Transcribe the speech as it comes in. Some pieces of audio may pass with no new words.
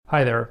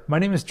Hi there, my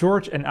name is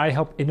George and I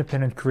help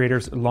independent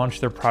creators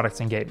launch their products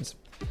and games.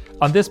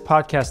 On this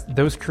podcast,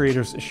 those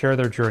creators share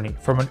their journey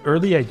from an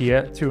early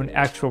idea to an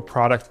actual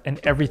product and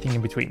everything in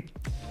between.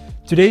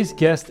 Today's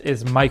guest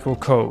is Michael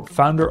Ko,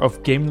 founder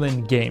of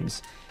Gamelin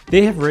Games.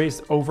 They have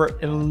raised over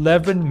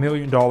 $11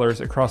 million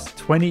across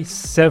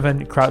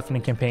 27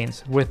 crowdfunding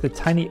campaigns, with the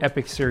Tiny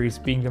Epic series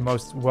being the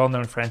most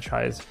well-known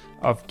franchise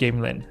of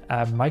Gamelin.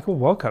 Michael,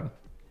 welcome.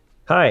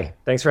 Hi,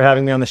 thanks for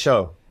having me on the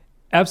show.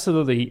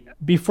 Absolutely.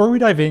 Before we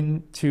dive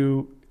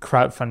into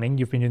crowdfunding,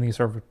 you've been doing this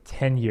for over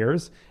 10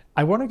 years.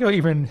 I want to go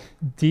even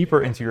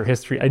deeper into your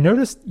history. I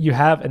noticed you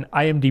have an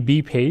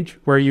IMDb page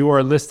where you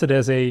are listed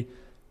as a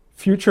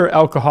future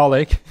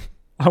alcoholic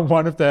on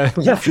one of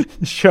the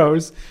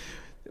shows.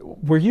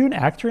 Were you an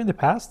actor in the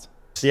past?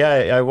 Yeah,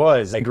 I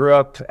was. I grew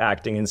up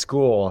acting in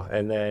school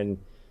and then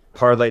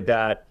parlayed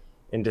that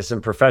into some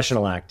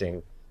professional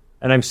acting.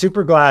 And I'm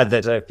super glad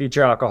that a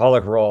future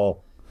alcoholic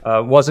role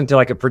wasn't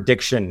like a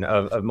prediction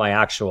of my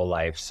actual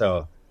life.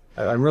 So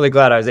I'm really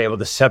glad I was able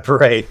to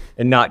separate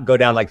and not go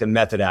down like the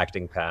method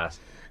acting path.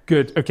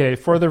 Good. Okay.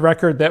 For the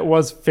record, that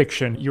was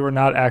fiction. You were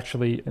not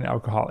actually an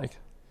alcoholic.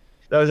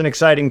 That was an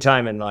exciting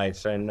time in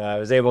life. And I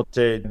was able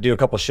to do a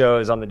couple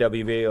shows on the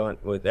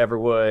WB with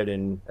Everwood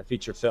and a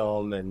feature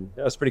film. And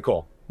that was pretty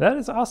cool. That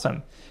is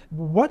awesome.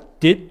 What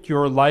did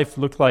your life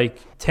look like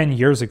 10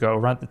 years ago,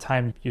 around the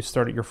time you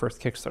started your first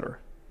Kickstarter?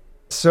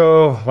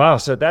 So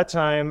at that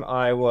time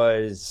I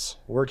was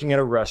working at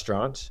a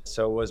restaurant.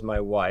 So was my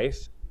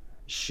wife.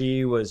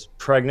 She was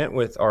pregnant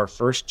with our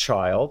first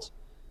child.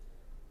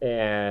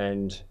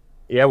 And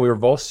yeah, we were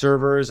both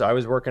servers. I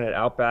was working at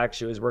Outback.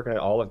 She was working at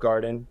Olive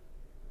Garden.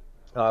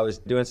 I was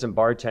doing some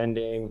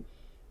bartending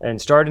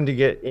and starting to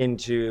get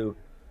into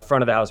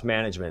front of the house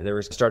management. They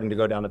were starting to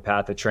go down the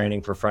path of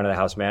training for front of the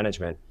house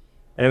management.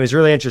 And it was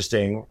really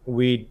interesting.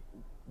 We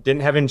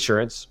didn't have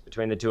insurance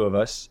between the two of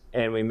us,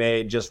 and we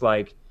made just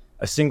like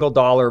a single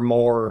dollar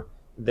more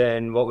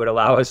than what would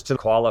allow us to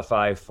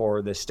qualify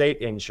for the state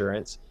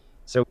insurance.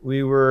 So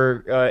we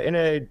were in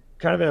a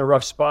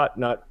rough spot,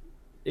 not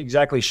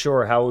exactly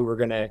sure how we were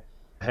going to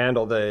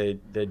handle the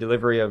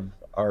delivery of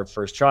our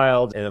first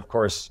child, and of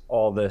course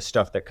all the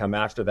stuff that come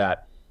after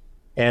that.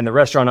 And the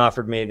restaurant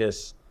offered me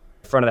this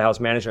front of the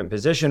house management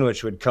position,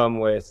 which would come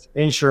with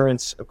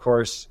insurance, of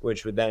course,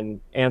 which would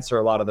then answer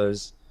a lot of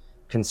those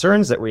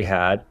concerns that we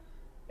had.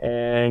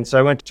 And so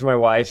I went to my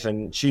wife,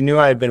 and she knew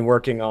I had been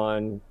working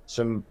on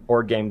some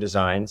board game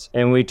designs,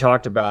 and we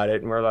talked about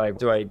it, and we're like,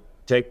 do I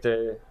take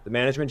the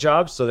management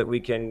job so that we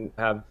can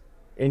have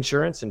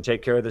insurance and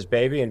take care of this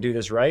baby and do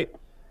this right?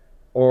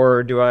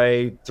 Or do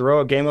I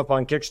throw a game up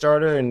on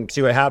Kickstarter and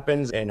see what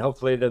happens, and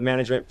hopefully the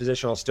management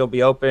position will still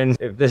be open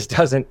if this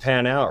doesn't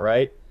pan out,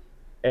 right?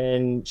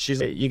 And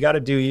she's like, you got to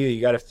do you. You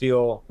got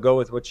to go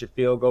with what you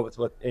feel, go with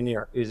what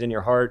is in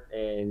your heart,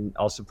 and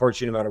I'll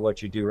support you no matter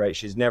what you do, right?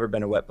 She's never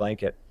been a wet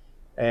blanket.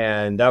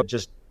 And that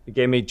just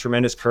gave me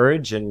tremendous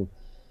courage. And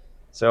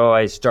so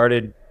I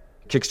started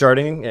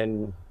kickstarting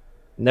and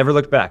never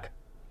looked back.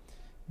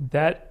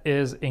 That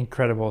is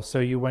incredible. So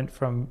you went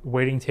from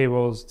waiting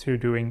tables to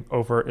doing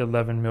over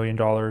 $11 million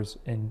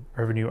in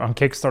revenue on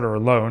Kickstarter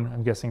alone.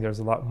 I'm guessing there's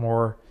a lot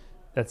more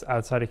that's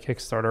outside of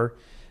Kickstarter.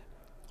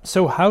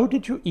 So how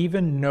did you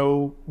even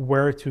know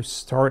where to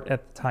start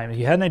at the time?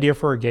 You had an idea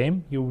for a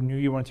game, you knew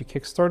you wanted to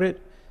kickstart it.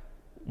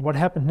 What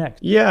happened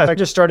next? Yeah, I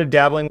just started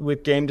dabbling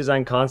with game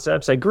design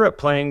concepts. I grew up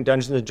playing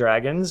Dungeons and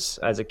Dragons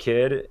as a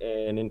kid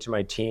and into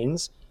my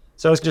teens.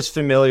 So I was just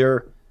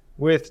familiar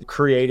with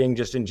creating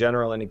just in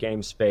general in a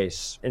game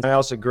space. And I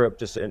also grew up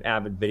just an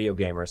avid video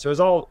gamer. So it was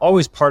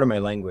always part of my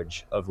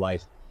language of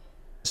life.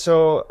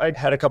 So I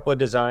had a couple of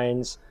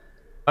designs.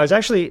 I was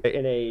actually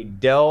in a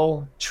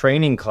Dell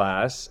training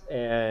class,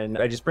 and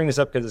I just bring this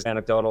up because it's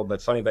anecdotal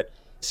but funny, but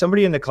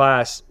somebody in the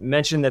class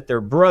mentioned that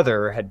their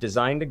brother had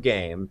designed a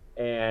game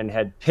and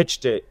had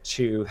pitched it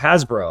to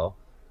Hasbro,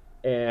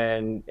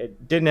 and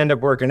it didn't end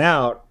up working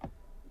out.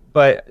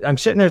 But I'm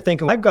sitting there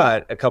thinking, I've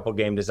got a couple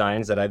game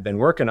designs that I've been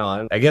working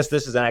on. I guess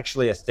this is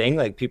actually a thing.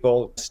 Like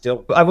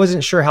I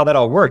wasn't sure how that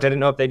all worked. I didn't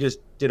know if they just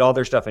did all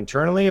their stuff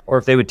internally or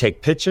if they would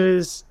take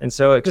pitches. And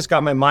so it just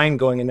got my mind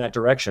going in that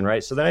direction,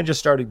 right? So then I just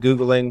started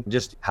Googling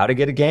just how to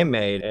get a game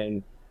made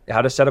and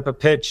how to set up a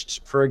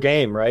pitch for a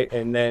game, right?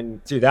 And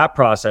then through that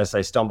process, I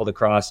stumbled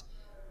across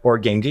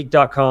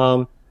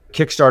BoardGameGeek.com,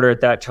 Kickstarter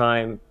at that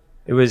time.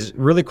 It was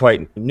really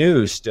quite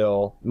new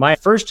still. My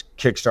first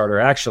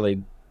Kickstarter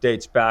actually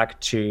dates back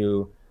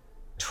to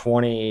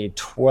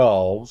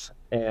 2012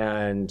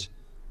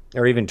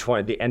 or even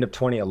the end of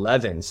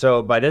 2011.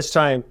 So by this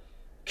time,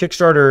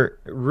 Kickstarter,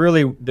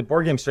 really, the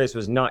board game space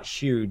was not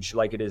huge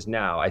like it is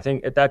now. I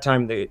think at that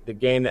time, the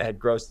game that had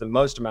grossed the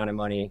most amount of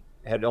money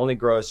had only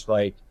grossed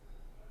like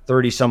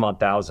 30 some odd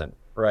thousand,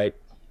 right?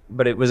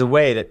 But it was a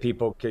way that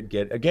people could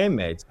get a game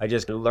made. I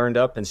just learned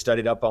up and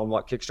studied up on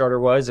what Kickstarter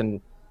was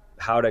and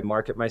how to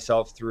market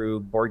myself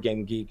through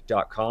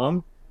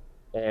BoardGameGeek.com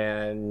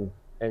and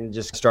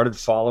just started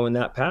following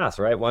that path,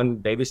 right? One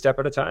baby step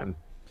at a time.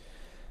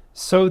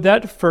 So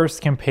that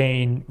first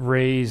campaign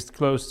raised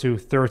close to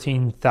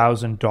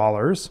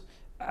 $13,000.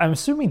 I'm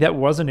assuming that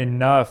wasn't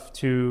enough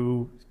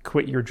to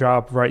quit your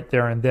job right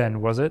there and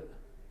then, was it?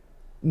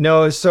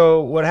 No,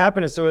 so what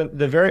happened is, so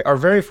in our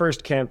very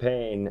first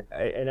campaign,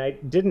 and I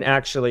didn't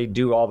actually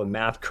do all the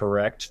math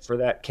correct for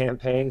that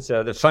campaign.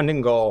 So the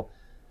funding goal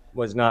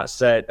was not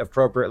set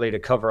appropriately to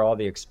cover all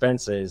the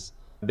expenses.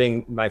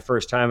 Being my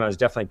first time, I was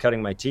definitely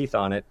cutting my teeth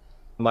on it.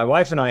 My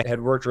wife and I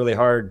had worked really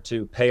hard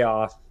to pay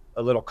off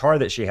a little car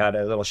that she had,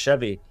 a little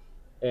Chevy.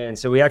 And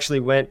so we actually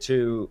went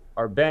to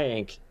our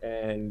bank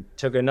and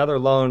took another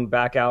loan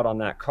back out on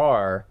that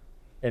car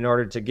in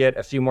order to get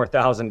a few more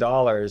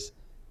 $1,000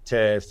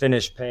 to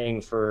finish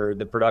paying for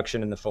the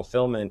production and the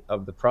fulfillment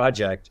of the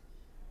project.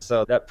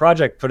 So that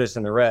project put us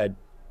in the red.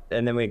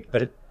 And then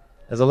but it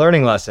as a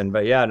learning lesson.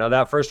 But yeah, no,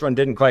 that first one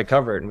didn't quite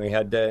cover it. And we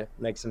had to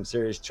make some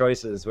serious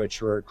choices,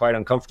 which were quite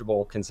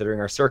uncomfortable considering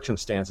our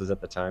circumstances at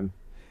the time.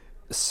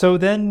 So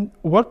then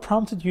what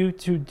prompted you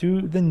to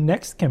do the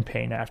next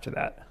campaign after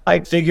that? I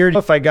figured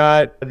if I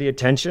got the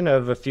attention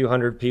of a few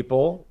hundred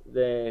people,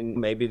 then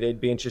maybe they'd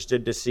be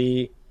interested to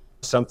see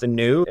something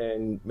new,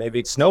 and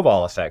maybe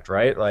snowball effect,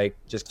 right? Like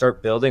just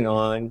start building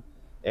on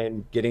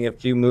and getting a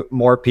few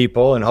more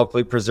people and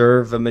hopefully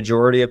preserve a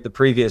majority of the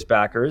previous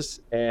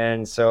backers.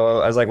 And so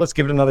I was like, let's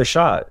give it another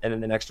shot. And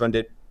then the next one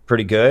did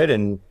pretty good.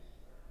 And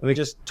we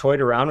just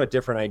toyed around with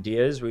different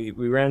ideas. We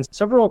ran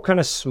several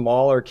kind of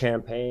smaller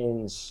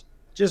campaigns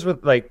just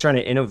with like trying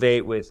to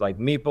innovate with like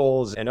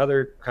meeples and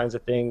other kinds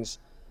of things,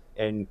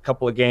 and a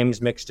couple of games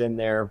mixed in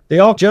there. They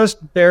all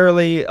just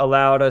barely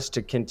allowed us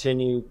to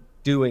continue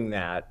doing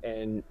that.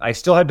 And I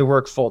still had to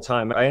work full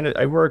time.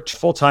 I worked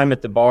full time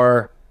at the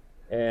bar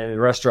and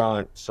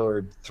restaurant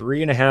for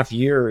 3.5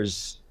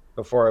 years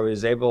before I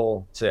was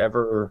able to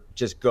ever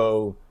just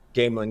go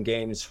Gamelin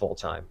Games full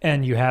time.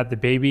 And you had the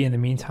baby in the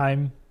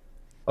meantime?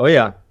 Oh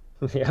yeah.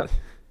 Yeah.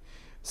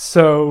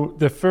 So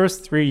the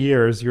first 3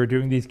 years you're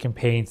doing these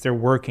campaigns, they're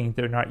working,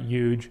 they're not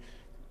huge.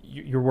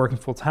 You're working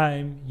full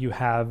time, you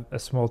have a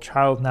small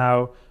child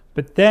now,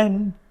 but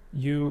then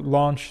you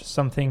launch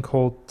something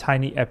called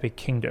Tiny Epic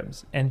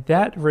Kingdoms, and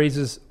that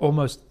raises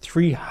almost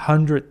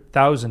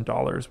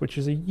 $300,000, which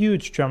is a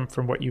huge jump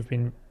from what you've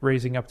been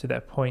raising up to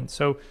that point.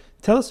 So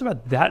tell us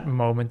about that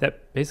moment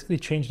that basically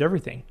changed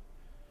everything.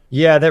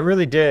 Yeah, that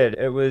really did.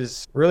 It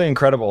was really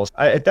incredible.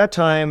 At that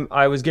time,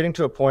 I was getting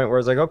to a point where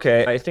I was like,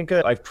 okay, I think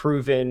I've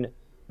proven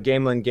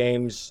Gamelin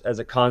Games as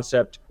a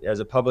concept,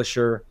 as a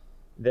publisher,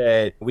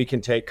 that we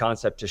can take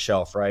concept to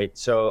shelf, right?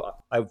 So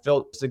I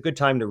felt it's a good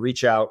time to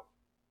reach out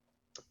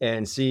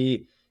and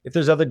see if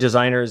there's other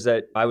designers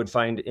that I would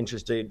find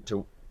interested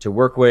to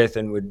work with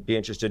and would be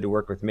interested to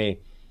work with me.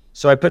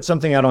 So I put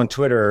something out on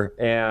Twitter,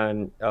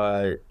 and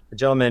a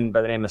gentleman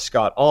by the name of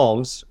Scott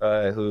Alms,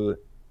 who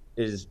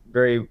is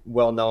very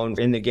well known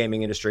in the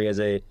gaming industry as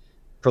a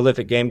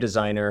prolific game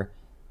designer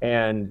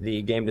and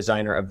the game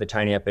designer of the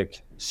Tiny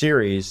Epic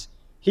series,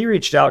 he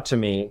reached out to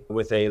me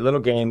with a little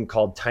game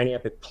called Tiny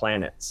Epic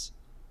Planets.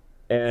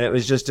 And it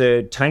was just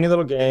a tiny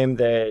little game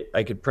that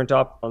I could print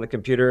up on the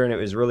computer, and it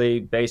was really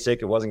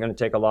basic. It wasn't going to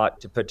take a lot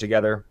to put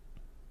together.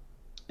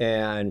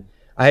 And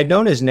I had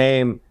known his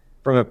name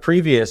from a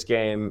previous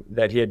game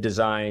that he had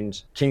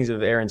designed, Kings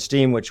of Air and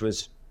Steam, which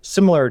was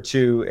similar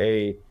to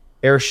a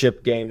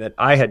airship game that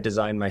I had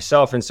designed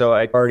myself. And so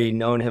I'd already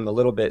known him a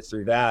little bit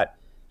through that,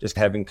 just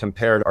having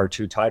compared our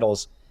two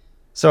titles.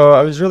 So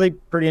I was really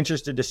pretty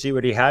interested to see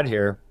what he had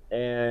here.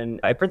 And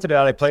I printed it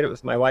out. I played it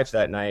with my wife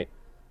that night.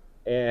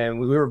 And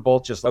we were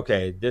both just,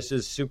 okay, this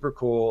is super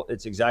cool.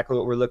 It's exactly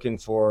what we're looking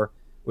for,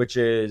 which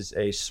is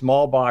a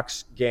small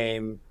box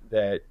game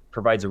that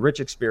provides a rich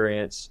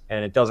experience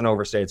and it doesn't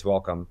overstay its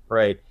welcome,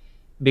 right?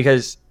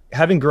 Because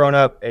having grown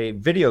up a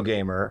video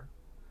gamer,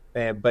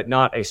 but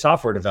not a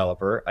software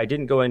developer, I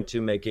didn't go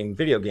into making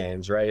video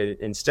games, right?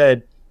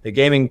 Instead, the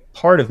gaming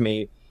part of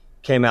me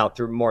came out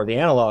through more of the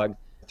analog,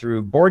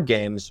 through board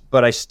games,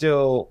 but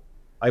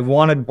I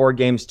wanted board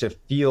games to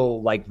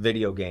feel like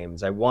video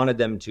games. I wanted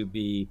them to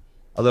be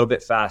a little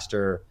bit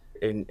faster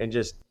and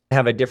just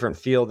have a different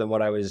feel than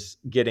what I was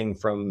getting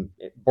from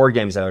board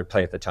games that I would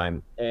play at the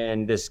time.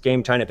 And this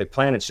game, Tiny Epic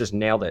Planets, just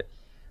nailed it.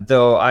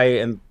 Though I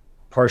am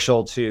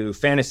partial to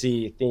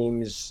fantasy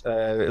themes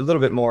a little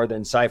bit more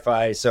than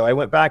sci-fi. So I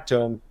went back to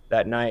him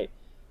that night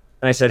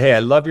and I said, hey, I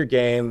love your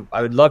game.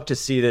 I would love to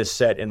see this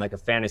set in like a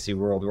fantasy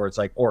world where it's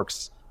like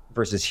orcs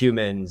versus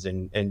humans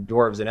and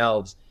dwarves and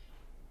elves.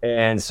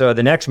 And so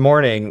the next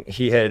morning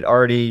he had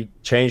already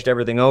changed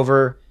everything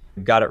over,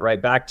 got it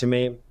right back to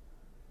me.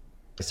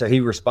 So he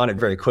responded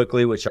very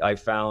quickly, which I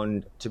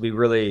found to be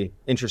really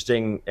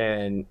interesting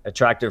and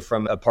attractive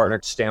from a partner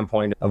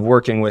standpoint of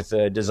working with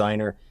a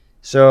designer.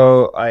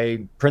 So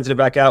I printed it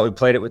back out. We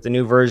played it with the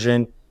new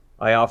version.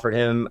 I offered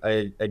him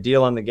a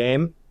deal on the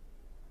game,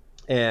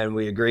 and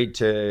we agreed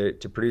to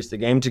produce the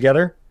game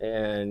together.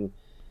 And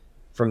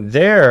from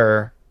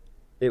there,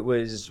 it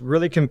was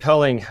really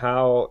compelling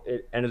how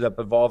it ended up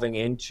evolving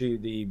into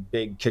the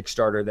big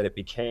Kickstarter that it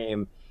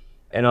became.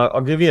 And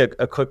I'll give you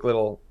a quick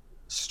little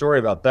story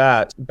about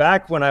that.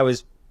 Back when I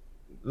was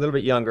a little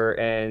bit younger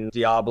and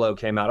Diablo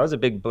came out. I was a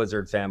big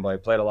Blizzard fanboy. I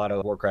played a lot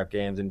of Warcraft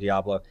games and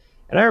Diablo.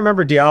 And I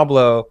remember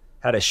Diablo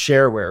had a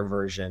shareware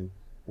version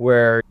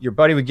where your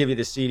buddy would give you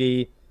the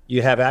CD,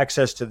 you have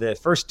access to the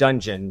first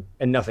dungeon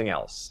and nothing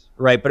else,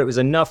 right? But it was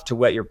enough to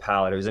whet your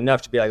palate. It was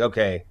enough to be like,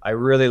 okay, I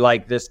really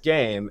like this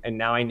game, and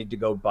now I need to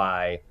go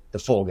buy the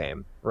full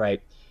game,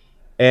 right?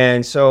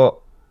 And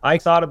so I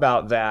thought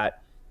about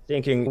that,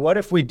 thinking, what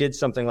if we did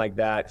something like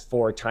that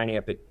for Tiny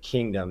Epic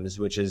Kingdoms,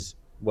 which is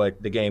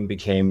what the game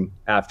became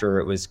after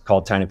it was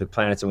called Tiny Epic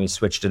Planets and we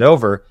switched it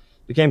over,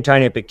 became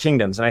Tiny Epic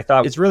Kingdoms. And I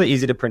thought it's really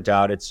easy to print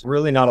out. It's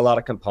really not a lot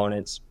of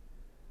components.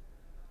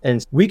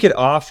 And we could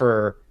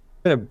offer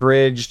an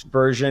abridged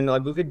version.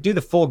 Like we could do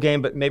the full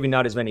game, but maybe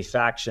not as many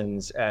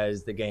factions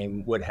as the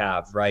game would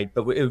have, right?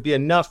 But it would be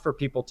enough for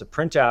people to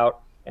print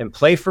out and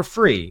play for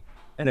free.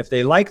 And if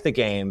they like the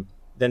game,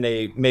 then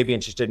they may be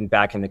interested in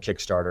backing the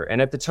Kickstarter.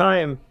 And at the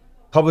time,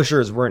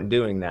 publishers weren't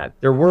doing that.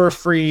 There were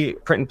free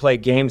print and play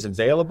games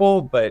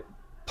available, but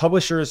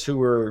publishers who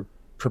were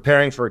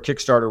preparing for a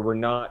Kickstarter were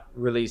not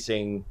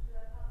releasing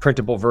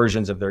printable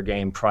versions of their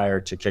game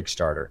prior to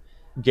Kickstarter.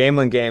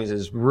 Gamelin Games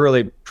is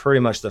really pretty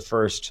much the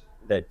first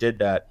that did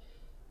that.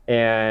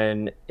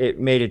 And it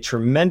made a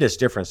tremendous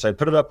difference. So I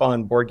put it up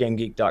on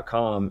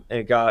BoardGameGeek.com and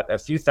it got a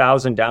few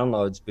thousand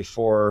downloads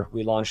before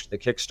we launched the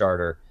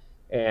Kickstarter.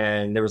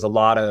 And there was a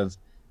lot of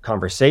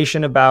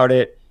conversation about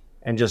it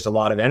and just a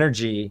lot of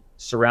energy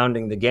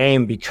surrounding the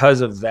game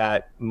because of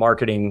that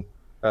marketing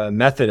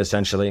method,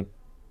 essentially.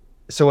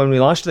 So when we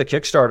launched the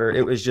Kickstarter,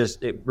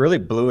 it really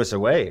blew us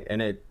away,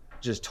 and it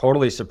just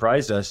totally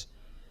surprised us.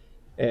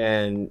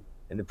 And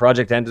the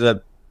project ended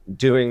up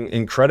doing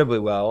incredibly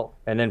well.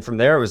 And then from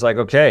there, it was like,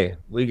 okay,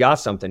 we got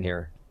something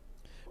here.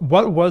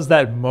 What was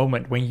that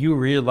moment when you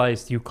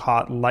realized you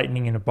caught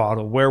lightning in a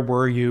bottle? Where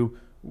were you?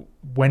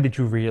 When did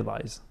you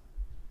realize?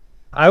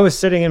 I was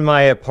sitting in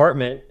my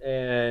apartment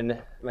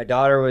and my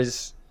daughter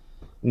was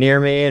near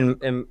me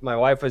and my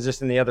wife was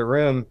just in the other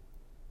room,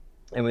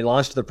 and we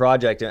launched the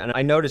project. And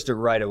I noticed it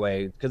right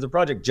away because the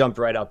project jumped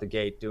right out the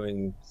gate,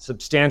 doing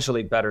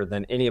substantially better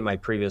than any of my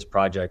previous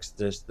projects.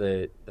 Just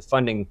the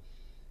funding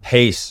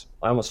pace,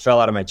 I almost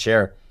fell out of my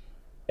chair.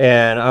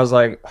 And I was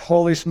like,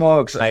 holy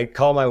smokes. I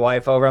called my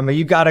wife over. I'm like,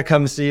 you got to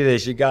come see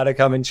this. You got to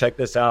come and check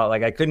this out.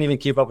 Like, I couldn't even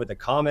keep up with the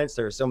comments.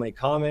 There were so many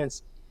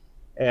comments.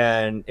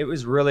 And it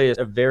was really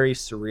a very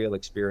surreal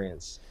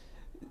experience.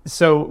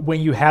 So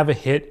when you have a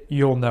hit,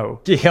 you'll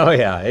know. Oh,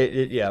 yeah.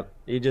 Yeah.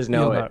 You just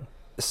know.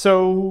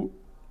 So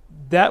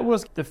that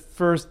was the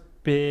first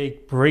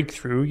big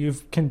breakthrough.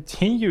 You've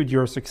continued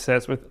your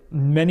success with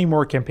many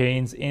more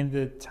campaigns in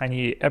the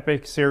Tiny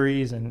Epic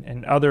series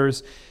and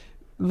others.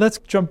 Let's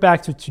jump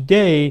back to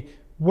today.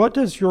 What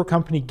does your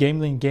company,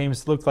 Gamelin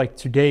Games, look like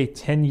today,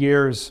 10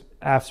 years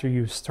after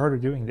you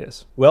started doing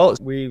this? Well,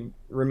 we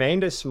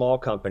remained a small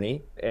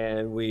company,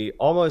 and we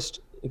almost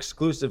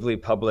exclusively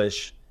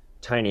publish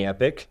Tiny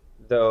Epic,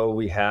 though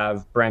we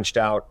have branched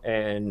out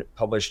and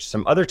published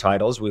some other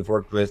titles. We've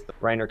worked with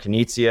Reiner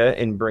Knizia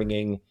in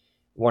bringing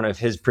one of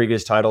his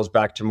previous titles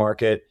back to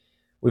market.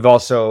 We've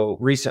also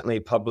recently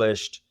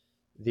published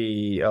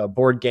the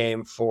board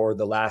game for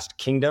The Last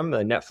Kingdom, the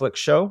Netflix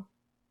show.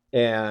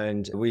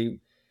 And we're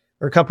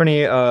a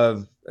company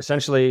of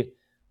essentially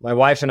my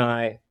wife and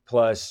I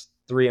plus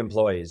 3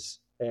 employees.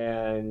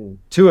 And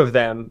 2 of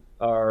them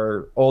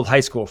are old high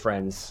school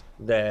friends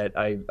that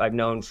I've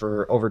known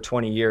for over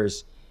 20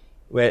 years.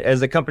 As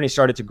the company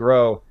started to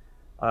grow,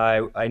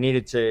 I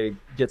needed to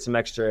get some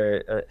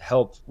extra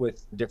help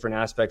with different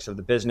aspects of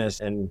the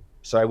business. And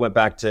so I went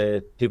back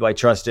to people I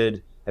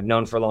trusted, have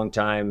known for a long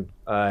time.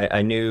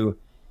 I knew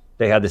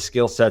they had the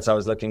skill sets I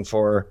was looking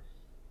for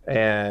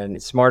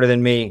and smarter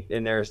than me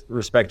in their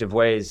respective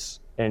ways.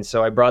 And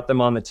so I brought them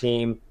on the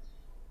team,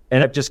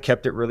 and I've just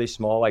kept it really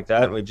small like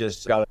that. We've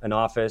just got an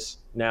office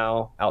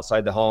now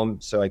outside the home.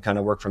 So I kind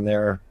of work from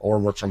there or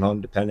work from home,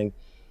 depending.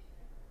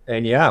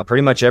 And yeah,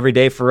 pretty much every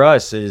day for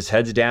us is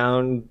heads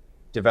down,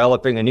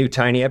 developing a new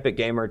Tiny Epic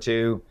game or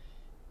two,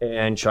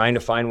 and trying to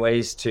find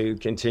ways to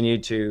continue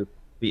to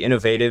be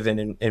innovative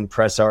and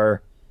impress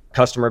our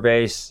customer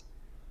base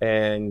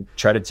and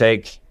try to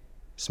take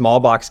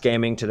small box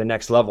gaming to the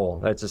next level.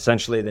 That's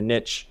essentially the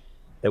niche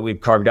that we've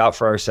carved out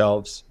for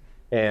ourselves.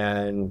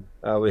 And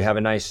we have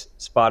a nice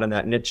spot in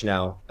that niche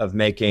now of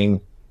making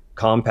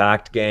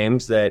compact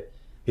games that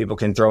people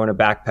can throw in a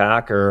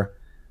backpack or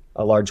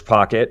a large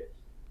pocket,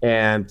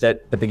 and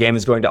but the game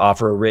is going to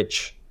offer a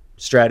rich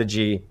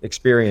strategy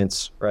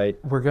experience, right?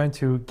 We're going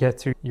to get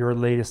to your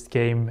latest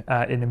game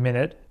in a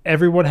minute.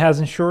 Everyone has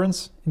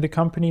insurance in the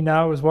company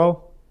now as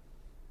well?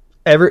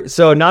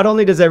 So not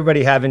only does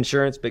everybody have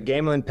insurance, but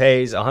Gamelin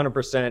pays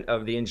 100%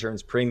 of the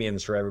insurance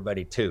premiums for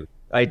everybody too.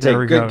 I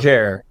take good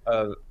care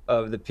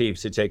of the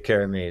peeps who take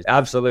care of me.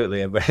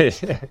 Absolutely.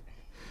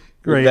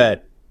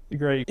 Great.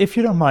 Great. If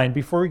you don't mind,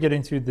 before we get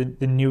into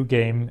the new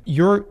game,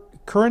 your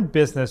current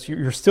business,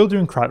 you're still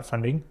doing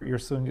crowdfunding. You're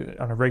still doing it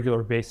on a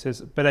regular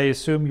basis, but I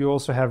assume you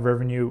also have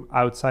revenue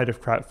outside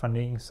of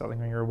crowdfunding,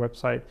 selling on your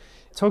website.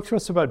 Talk to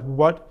us about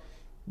what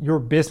your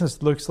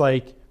business looks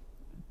like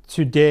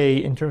today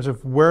in terms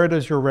of where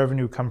does your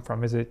revenue come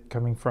from? Is it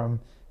coming from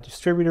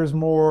distributors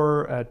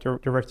more,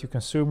 direct to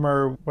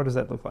consumer? What does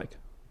that look like?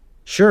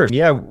 Sure.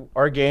 Yeah,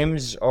 our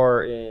games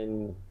are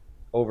in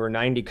over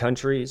 90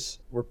 countries.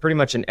 We're pretty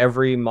much in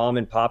every mom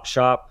and pop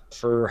shop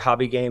for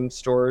hobby game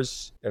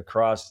stores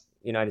across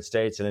the United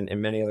States and in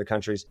many other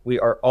countries. We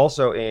are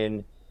also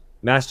in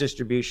mass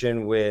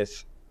distribution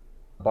with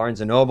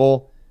Barnes &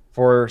 Noble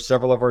for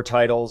several of our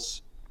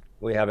titles.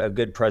 We have a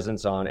good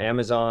presence on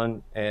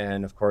Amazon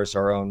and, of course,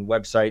 our own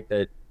website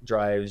that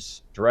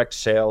drives direct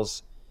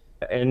sales.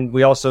 And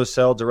we also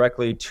sell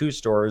directly to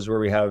stores where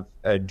we have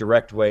a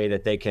direct way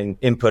that they can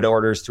input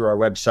orders through our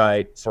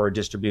website for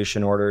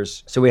distribution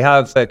orders. So we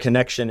have a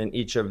connection in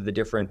each of the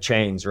different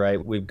chains,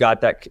 right? We've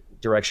got that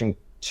direction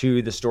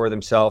to the store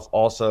themselves,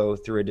 also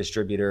through a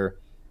distributor,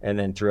 and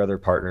then through other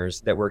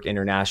partners that work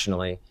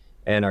internationally.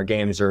 And our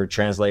games are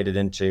translated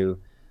into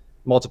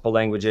multiple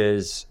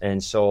languages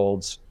and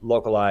sold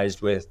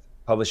localized with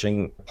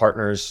publishing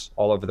partners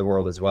all over the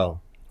world as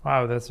well.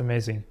 Wow, that's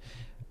amazing.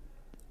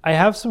 I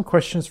have some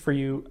questions for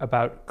you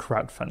about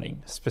crowdfunding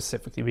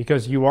specifically,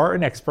 because you are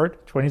an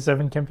expert,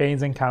 27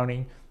 campaigns and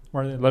counting,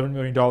 more than $11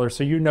 million,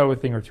 so you know a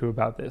thing or two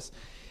about this.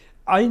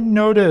 I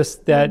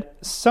noticed that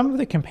some of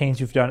the campaigns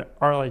you've done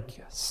are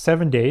like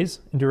 7 days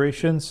in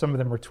duration. Some of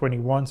them are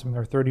 21, some of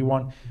them are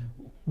 31.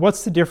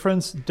 What's the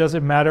difference? Does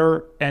it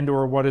matter? And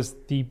or what is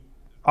the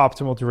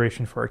optimal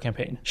duration for a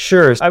campaign?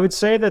 Sure. I would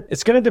say that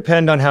it's going to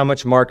depend on how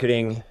much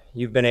marketing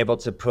you've been able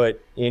to put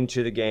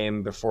into the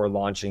game before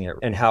launching it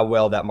and how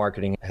well that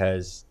marketing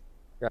has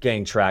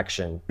gained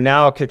traction.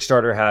 Now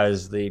Kickstarter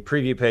has the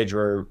preview page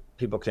where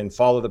people can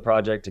follow the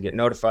project to get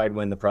notified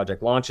when the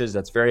project launches.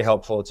 That's very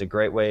helpful. It's a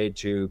great way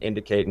to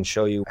indicate and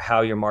show you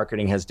how your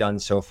marketing has done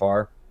so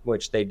far,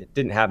 which they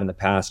didn't have in the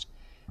past.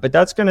 But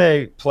that's going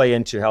to play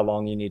into how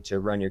long you need to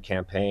run your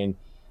campaign.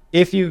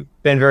 If you've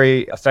been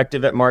very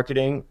effective at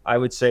marketing, I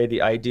would say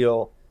the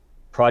ideal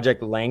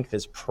project length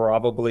is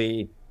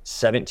probably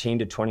 17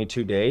 to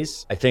 22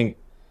 days. I think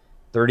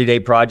 30-day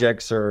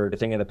projects are a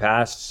thing of the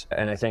past.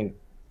 And I think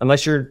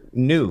unless you're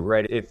new,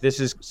 right? If this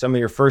is some of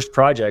your first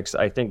projects,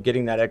 I think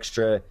getting that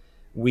extra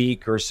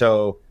week or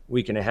so,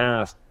 week and a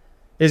half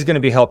is going to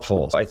be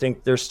helpful. I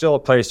think there's still a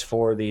place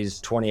for these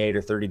 28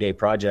 or 30-day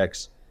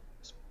projects,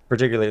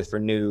 particularly for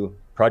new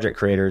project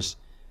creators.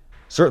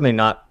 Certainly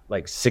not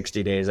like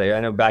 60 days. I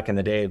know back in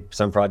the day,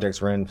 some projects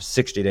were in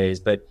 60 days,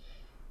 but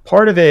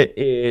part of it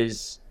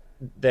is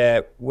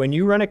that when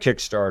you run a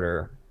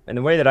Kickstarter, and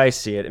the way that I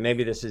see it, and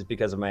maybe this is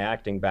because of my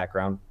acting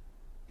background,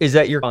 is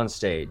that you're on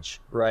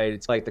stage, right?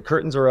 It's like the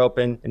curtains are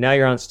open and now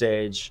you're on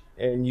stage,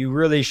 and you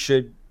really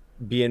should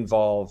be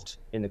involved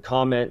in the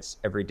comments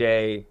every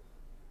day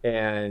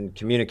and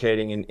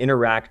communicating and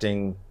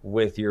interacting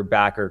with your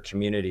backer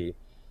community.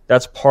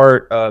 That's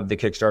part of the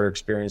Kickstarter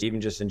experience,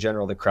 even just in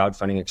general, the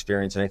crowdfunding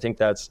experience. And I think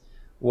that's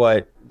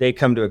what they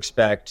come to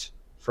expect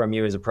from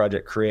you as a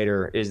project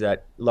creator, is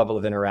that level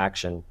of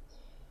interaction.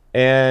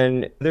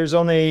 And there's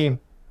only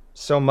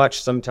so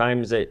much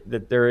sometimes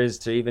that there is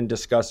to even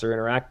discuss or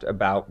interact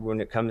about when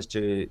it comes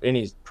to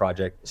any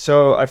project.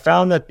 So I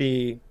found that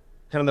the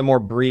kind of the more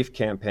brief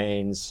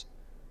campaigns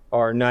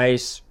are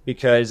nice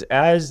because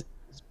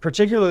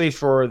particularly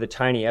for the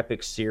Tiny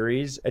Epic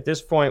series, at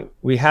this point,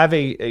 we have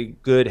a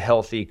good,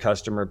 healthy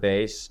customer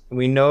base.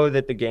 We know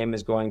that the game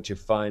is going to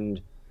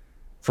fund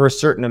for a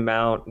certain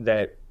amount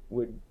that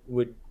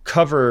would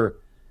cover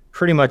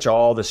pretty much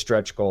all the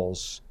stretch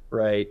goals,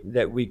 right,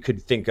 that we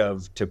could think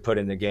of to put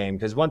in the game.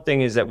 Because one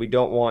thing is that we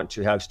don't want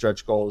to have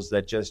stretch goals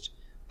that just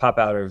pop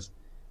out of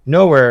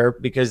nowhere,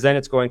 because then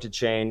it's going to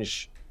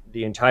change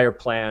the entire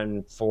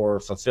plan for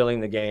fulfilling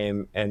the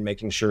game and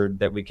making sure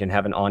that we can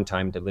have an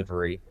on-time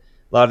delivery.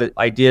 A lot of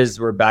ideas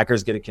where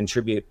backers get to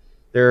contribute,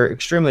 they're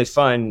extremely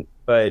fun,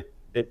 but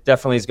it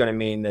definitely is going to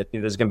mean that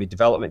there's going to be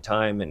development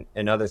time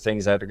and other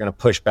things that are going to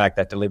push back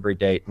that delivery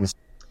date. And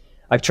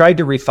I've tried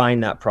to refine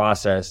that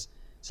process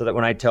so that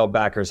when I tell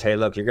backers, hey,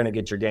 look, you're going to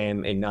get your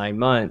game in 9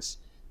 months,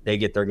 they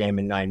get their game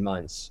in 9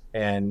 months.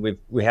 And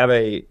we have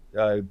a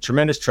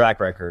tremendous track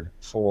record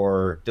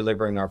for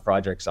delivering our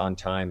projects on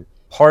time.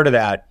 Part of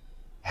that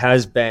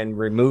has been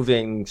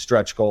removing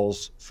stretch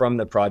goals from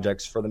the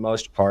projects for the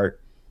most part.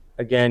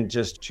 Again,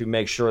 just to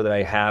make sure that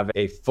I have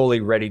a fully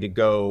ready to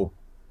go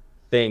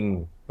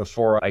thing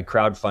before I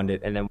crowdfund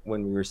it. And then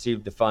when we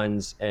receive the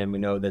funds and we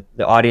know that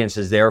the audience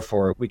is there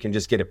for it, we can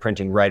just get it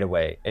printing right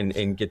away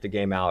and get the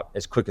game out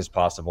as quick as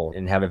possible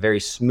and have a very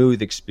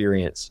smooth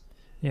experience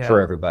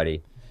for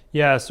everybody.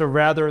 Yeah, so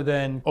rather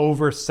than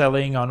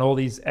overselling on all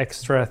these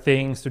extra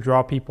things to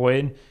draw people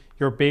in,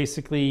 you're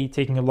basically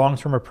taking a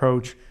long-term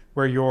approach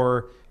where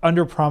you're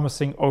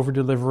under-promising,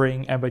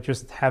 over-delivering, and by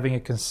just having a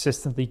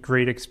consistently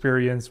great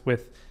experience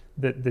with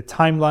the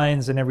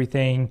timelines and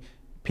everything,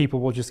 people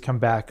will just come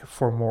back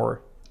for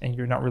more, and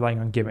you're not relying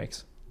on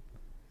gimmicks.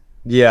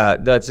 Yeah,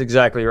 that's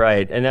exactly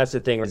right. And that's the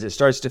thing, is it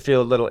starts to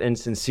feel a little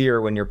insincere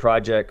when your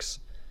project's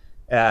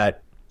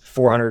at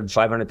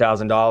 $400,000,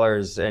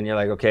 $500,000, and you're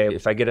like, okay,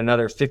 if I get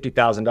another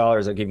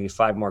 $50,000, I'll give you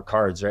 5 more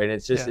cards, right?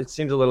 It's just, It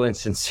seems a little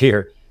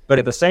insincere. But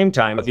at the same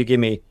time, if you give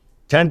me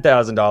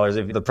 $10,000,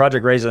 if the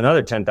project raises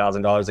another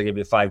 $10,000, I give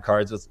you 5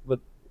 cards.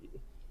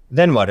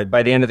 Then what?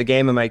 By the end of the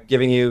game, am I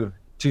giving you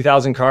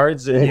 2,000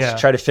 cards and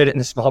try to fit it in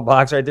a small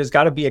box, right? There's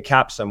got to be a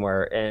cap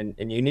somewhere, and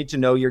you need to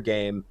know your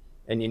game,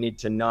 and you need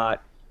to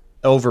not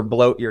over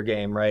bloat your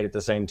game, right, at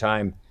the same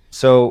time.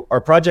 So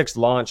our projects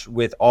launch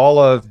with all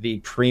of the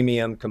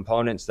premium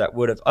components that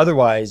would have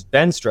otherwise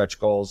been stretch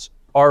goals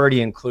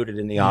already included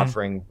in the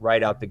offering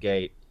right out the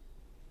gate,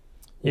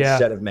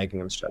 instead of making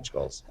them stretch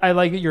goals. I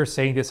like that you're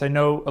saying this. I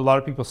know a lot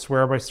of people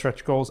swear by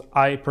stretch goals.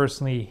 I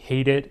personally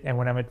hate it. And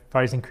when I'm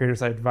advising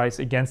creators, I advise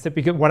against it,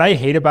 because what I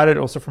hate about it,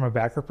 also from a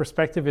backer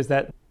perspective, is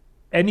that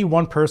any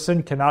one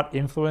person cannot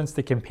influence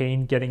the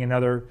campaign getting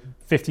another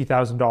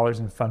 $50,000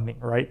 in funding,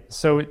 right?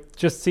 So it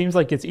just seems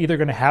like it's either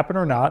going to happen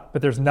or not,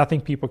 but there's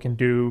nothing people can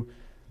do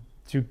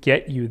to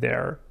get you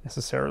there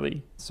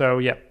necessarily. So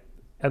yeah,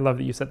 I love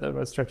that you said that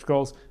about stretch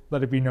goals.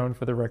 Let it be known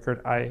for the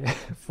record, I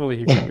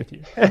fully agree with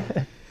you.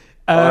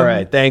 All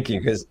right, thank you.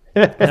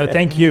 No,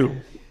 thank you.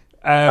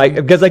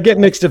 Because I get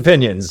mixed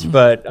opinions,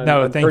 but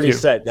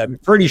I'm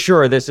pretty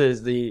sure this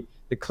is the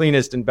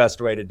cleanest and best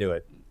way to do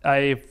it.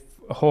 I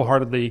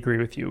wholeheartedly agree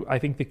with you. I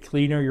think the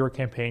cleaner your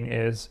campaign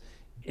is,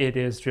 it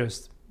is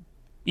just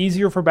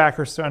easier for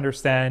backers to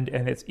understand,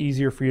 and it's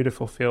easier for you to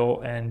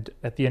fulfill. And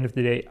at the end of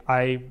the day,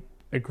 I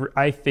agree.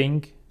 I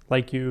think,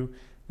 like you,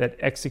 that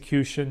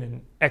execution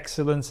and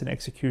excellence in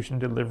execution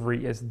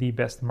delivery is the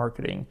best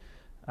marketing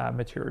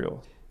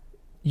material.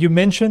 You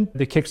mentioned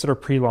the Kickstarter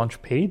pre-launch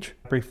page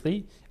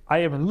briefly. I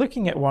am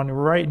looking at one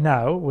right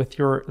now with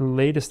your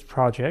latest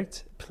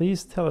project.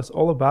 Please tell us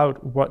all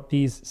about what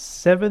these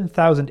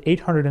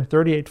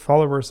 7,838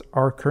 followers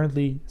are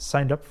currently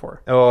signed up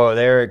for. Oh,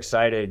 they're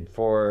excited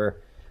for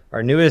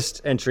our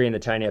newest entry in the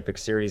Tiny Epic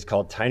series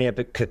called Tiny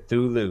Epic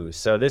Cthulhu.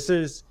 So this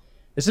has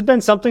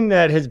been something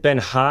that has been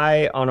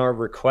high on our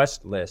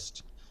request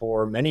list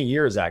for many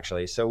years,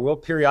 actually. So we'll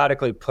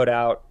periodically put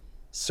out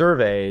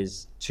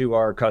surveys to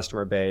our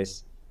customer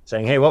base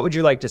saying, hey, what would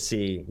you like to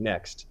see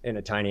next in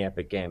a Tiny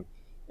Epic game?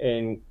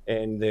 And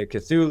the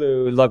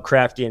Cthulhu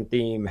Lovecraftian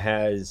theme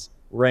has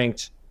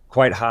ranked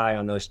quite high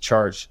on those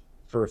charts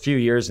for a few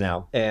years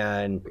now.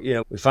 And,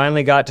 we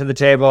finally got to the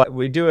table.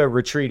 We do a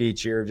retreat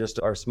each year, just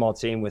our small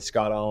team with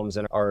Scott Alms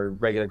and our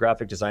regular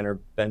graphic designer,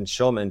 Ben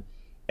Schulman.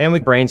 And we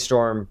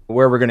brainstorm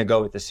where we're going to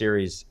go with the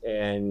series,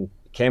 and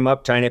came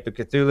up Tiny Epic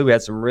Cthulhu. We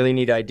had some really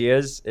neat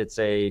ideas. It's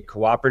a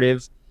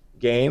cooperative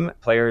game.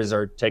 Players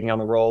are taking on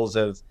the roles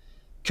of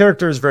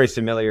characters very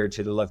familiar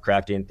to the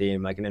Lovecraftian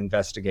theme, like an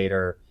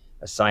investigator,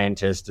 a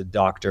scientist, a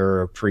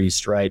doctor, a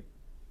priest, right?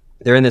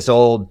 They're in this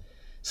old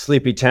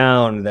sleepy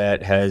town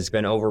that has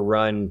been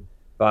overrun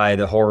by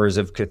the horrors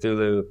of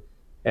Cthulhu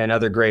and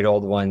other great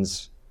old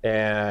ones.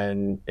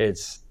 And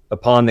it's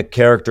upon the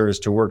characters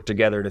to work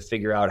together to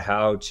figure out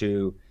how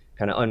to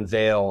kind of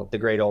unveil the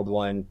great old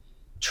one,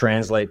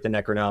 translate the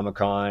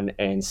Necronomicon,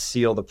 and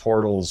seal the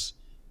portals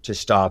to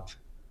stop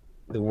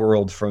the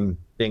world from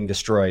being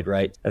destroyed,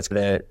 right? That's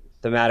the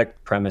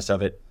thematic premise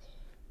of it.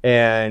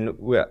 And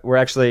we're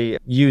actually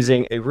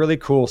using a really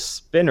cool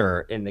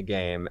spinner in the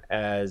game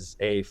as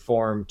a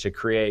form to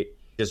create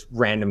just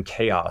random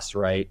chaos,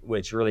 right?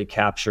 Which really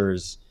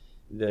captures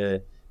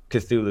the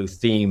Cthulhu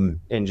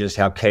theme and just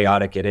how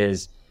chaotic it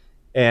is.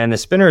 And the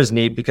spinner is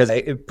neat because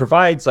it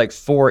provides like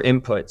 4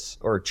 inputs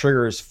or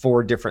triggers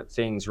 4 different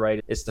things,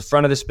 right? It's the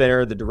front of the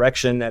spinner, the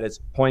direction that it's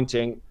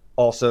pointing,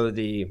 also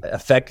the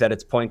effect that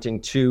it's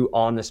pointing to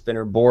on the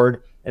spinner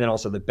board, and then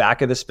also the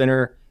back of the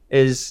spinner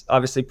is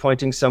obviously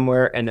pointing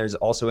somewhere, and there's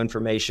also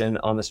information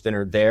on the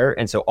spinner there.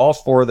 And so all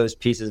 4 of those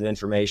pieces of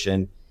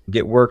information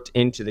get worked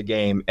into the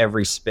game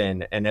every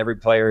spin, and every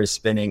player is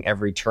spinning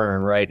every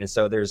turn, right? And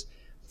so there's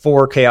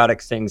 4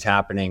 chaotic things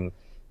happening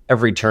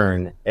every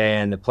turn,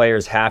 and the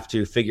players have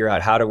to figure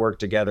out how to work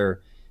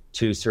together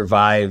to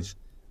survive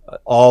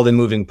all the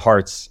moving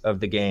parts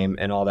of the game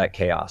and all that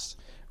chaos.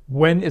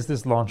 When is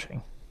this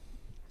launching?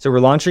 So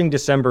we're launching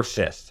December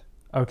 5th.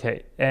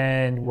 Okay,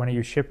 and when are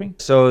you shipping?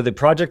 So the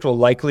project will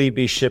likely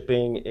be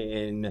shipping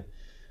in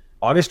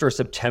August or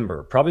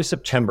September, probably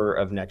September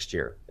of next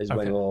year is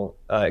when we'll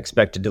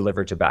expect to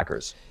deliver to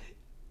backers.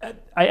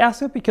 I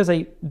ask it because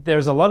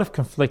there's a lot of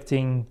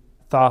conflicting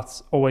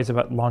thoughts always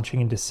about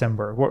launching in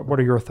December. What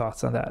are your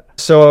thoughts on that?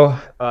 So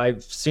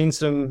I've seen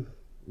some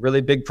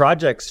really big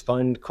projects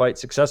fund quite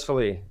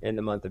successfully in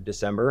the month of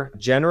December.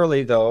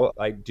 Generally, though,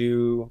 I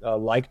do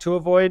like to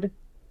avoid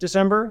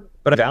December,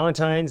 but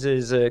Valentine's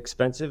is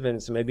expensive,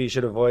 and so maybe you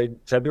should avoid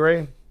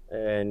February.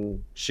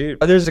 And shoot,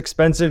 there's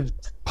expensive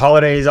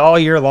holidays all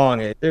year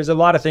long. There's a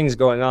lot of things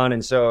going on.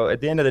 And so at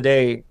the end of the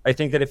day, I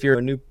think that if you're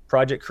a new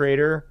project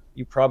creator,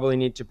 you probably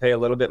need to pay a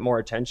little bit more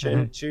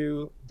attention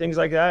to things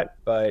like that.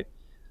 But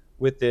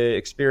with the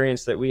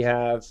experience that we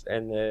have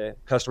and the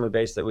customer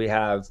base that we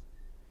have,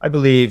 I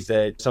believe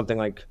that something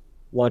like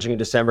launching in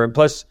December, and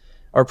plus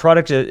our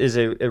product is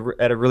at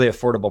a really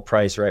affordable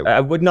price, right? I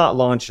would not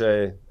launch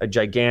a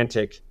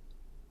gigantic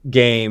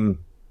game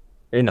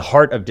in the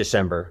heart of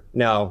December.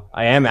 Now,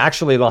 I am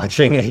actually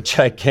launching a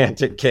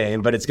gigantic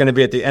game, but it's going to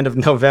be at the end of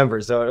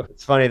November. So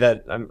it's funny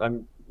that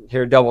I'm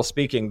here double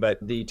speaking, but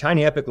the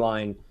Tiny Epic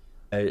line,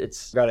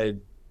 it's got a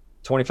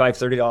 $25,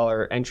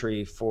 $30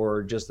 entry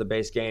for just the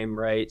base game,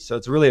 right? So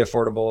it's really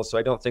affordable. So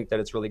I don't think that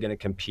it's really going to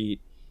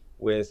compete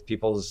with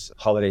people's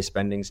holiday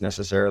spendings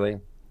necessarily.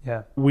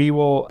 Yeah, we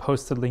will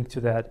post a link to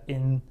that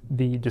in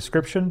the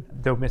description.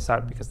 Don't miss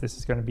out because this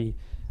is going to be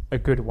a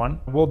good one.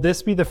 Will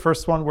this be the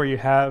first one where you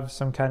have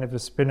some kind of a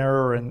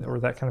spinner or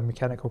that kind of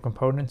mechanical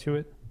component to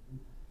it?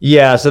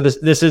 Yeah, so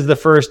this is the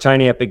first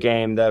Tiny Epic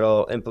game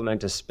that'll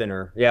implement a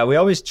spinner. Yeah, we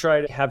always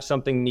try to have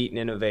something neat and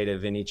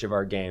innovative in each of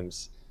our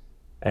games,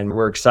 and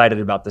we're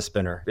excited about the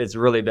spinner. It's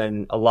really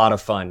been a lot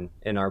of fun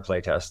in our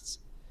playtests.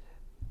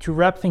 To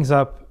wrap things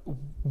up,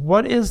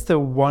 what is the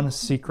one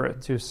secret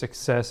to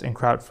success in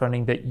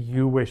crowdfunding that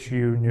you wish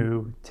you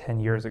knew 10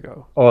 years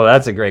ago? Oh,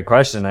 that's a great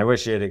question. I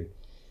wish you had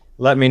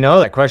let me know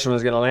that question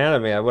was going to land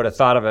on me. I would have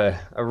thought of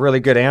a really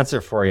good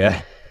answer for you.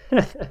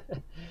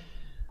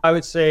 I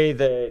would say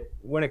that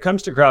when it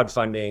comes to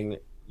crowdfunding,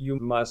 you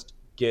must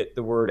get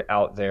the word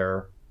out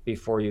there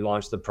before you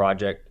launch the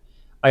project.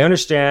 I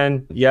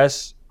understand,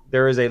 yes,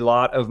 there is a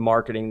lot of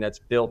marketing that's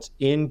built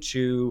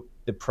into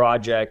the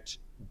project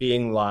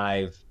being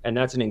live, and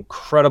that's an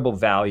incredible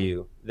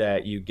value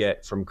that you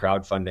get from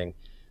crowdfunding.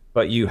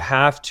 But you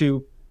have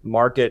to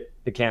market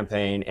the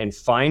campaign and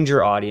find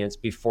your audience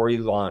before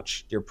you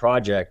launch your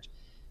project.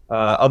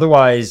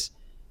 Otherwise,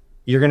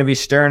 you're going to be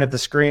staring at the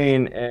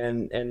screen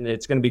and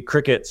it's going to be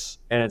crickets,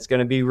 and it's going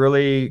to be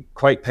really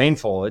quite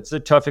painful. It's a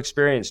tough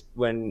experience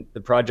when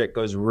the project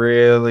goes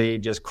really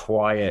just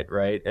quiet,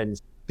 right?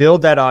 And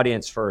build that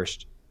audience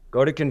first.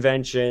 Go to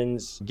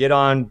conventions, get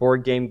on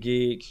Board Game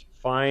Geek,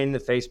 find the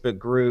Facebook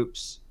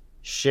groups,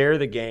 share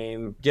the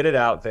game, get it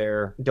out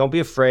there. Don't be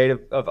afraid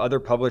of other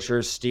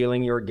publishers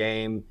stealing your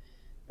game.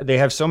 They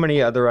have so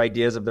many other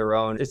ideas of their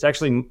own. It's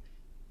actually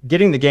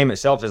getting the game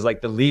itself is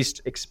like the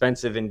least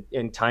expensive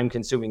and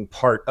time-consuming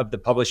part of the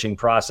publishing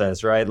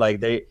process, right? Like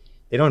they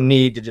don't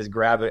need to just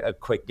grab a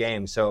quick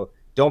game. So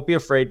don't be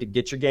afraid to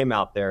get your game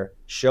out there,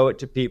 show it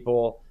to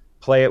people,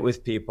 play it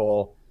with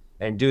people,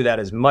 and do that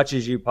as much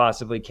as you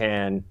possibly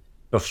can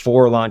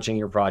before launching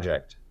your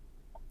project.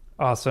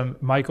 Awesome.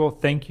 Michael,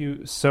 thank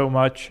you so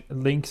much.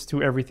 Links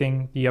to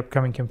everything, the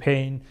upcoming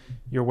campaign,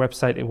 your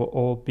website, it will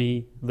all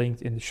be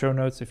linked in the show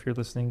notes. If you're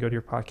listening, go to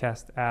your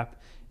podcast app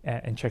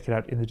and check it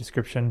out in the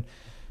description.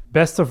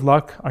 Best of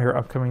luck on your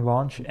upcoming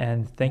launch,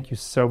 and thank you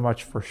so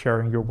much for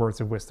sharing your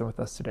words of wisdom with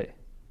us today.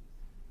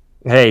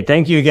 Hey,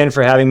 thank you again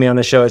for having me on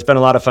the show. It's been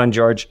a lot of fun,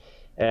 George,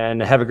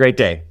 and have a great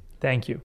day. Thank you.